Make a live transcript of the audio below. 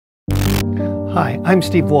Hi, I'm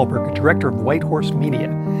Steve Wohlberg, Director of White Horse Media.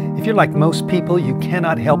 If you're like most people, you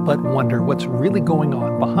cannot help but wonder what's really going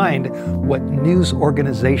on behind what news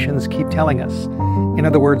organizations keep telling us. In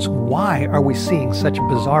other words, why are we seeing such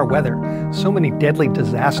bizarre weather, so many deadly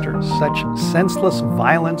disasters, such senseless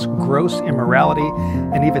violence, gross immorality,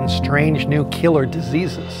 and even strange new killer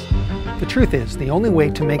diseases? The truth is, the only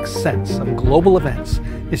way to make sense of global events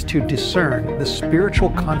is to discern the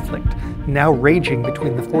spiritual conflict now raging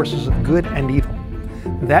between the forces of good and evil.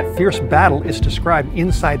 That fierce battle is described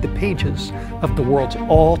inside the pages of the world's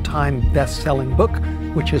all-time best-selling book,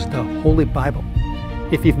 which is the Holy Bible.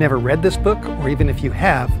 If you've never read this book, or even if you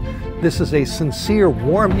have, this is a sincere,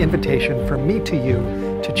 warm invitation from me to you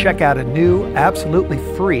to check out a new, absolutely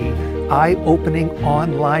free, eye-opening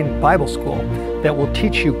online Bible school that will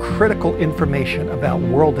teach you critical information about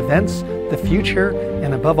world events, the future,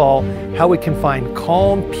 and above all, how we can find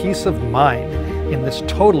calm peace of mind in this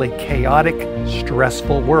totally chaotic,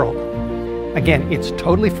 stressful world. Again, it's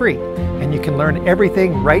totally free, and you can learn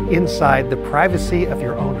everything right inside the privacy of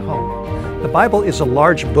your own home. The Bible is a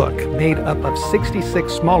large book made up of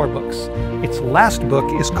 66 smaller books. Its last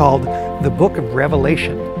book is called the Book of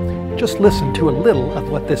Revelation. Just listen to a little of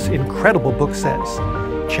what this incredible book says.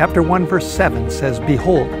 Chapter 1, verse 7 says,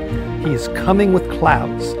 "Behold, he is coming with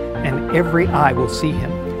clouds, and every eye will see him."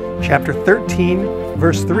 Chapter 13,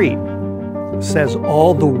 verse 3 says,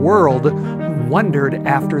 "All the world wondered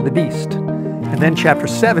after the beast." And then chapter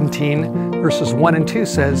 17, verses 1 and 2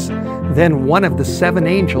 says, "Then one of the 7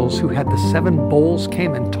 angels who had the 7 bowls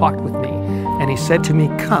came and talked with me, and he said to me,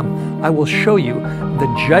 'Come, I will show you the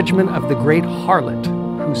judgment of the great harlot,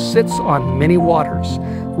 who sits on many waters,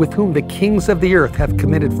 with whom the kings of the earth have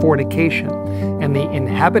committed fornication, and the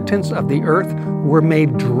inhabitants of the earth were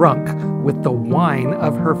made drunk with the wine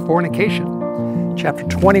of her fornication.'" Chapter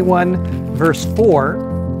 21, verse 4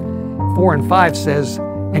 and 5 says,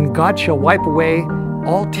 "And God shall wipe away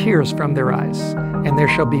all tears from their eyes, and there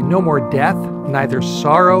shall be no more death, neither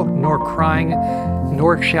sorrow nor crying,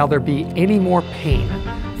 nor shall there be any more pain,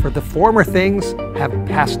 for the former things have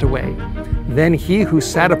passed away. Then he who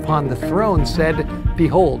sat upon the throne said,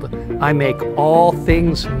 'Behold, I make all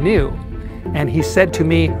things new.' And he said to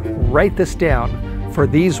me, 'Write this down, for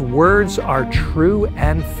these words are true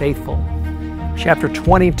and faithful.'" Chapter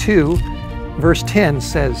 22, verse 10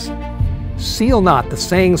 says, "Seal not the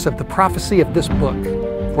sayings of the prophecy of this book,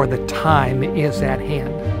 for the time is at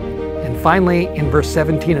hand." And finally, in verse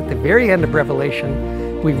 17, at the very end of Revelation,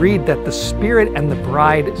 we read that the Spirit and the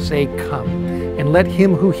bride say, "Come." And let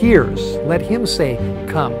him who hears, let him say,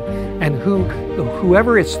 "Come." And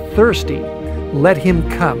whoever is thirsty, let him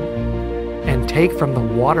come and take from the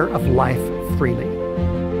water of life freely.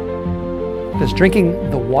 Does drinking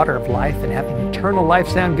the water of life and having eternal life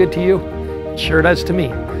sound good to you? It sure does to me.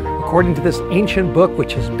 According to this ancient book,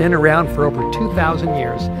 which has been around for over 2,000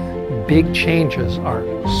 years, big changes are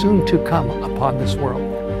soon to come upon this world.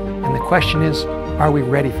 And the question is, are we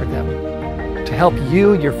ready for them? To help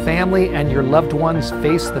you, your family, and your loved ones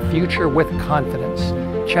face the future with confidence,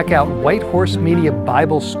 check out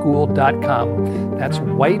whitehorsemediabibleschool.com. That's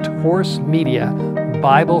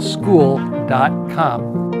whitehorsemediabibleschool.com.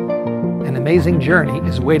 An amazing journey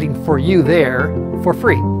is waiting for you there for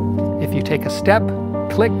free. If you take a step,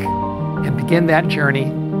 click, and begin that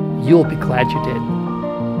journey, you'll be glad you did.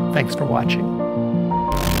 Thanks for watching.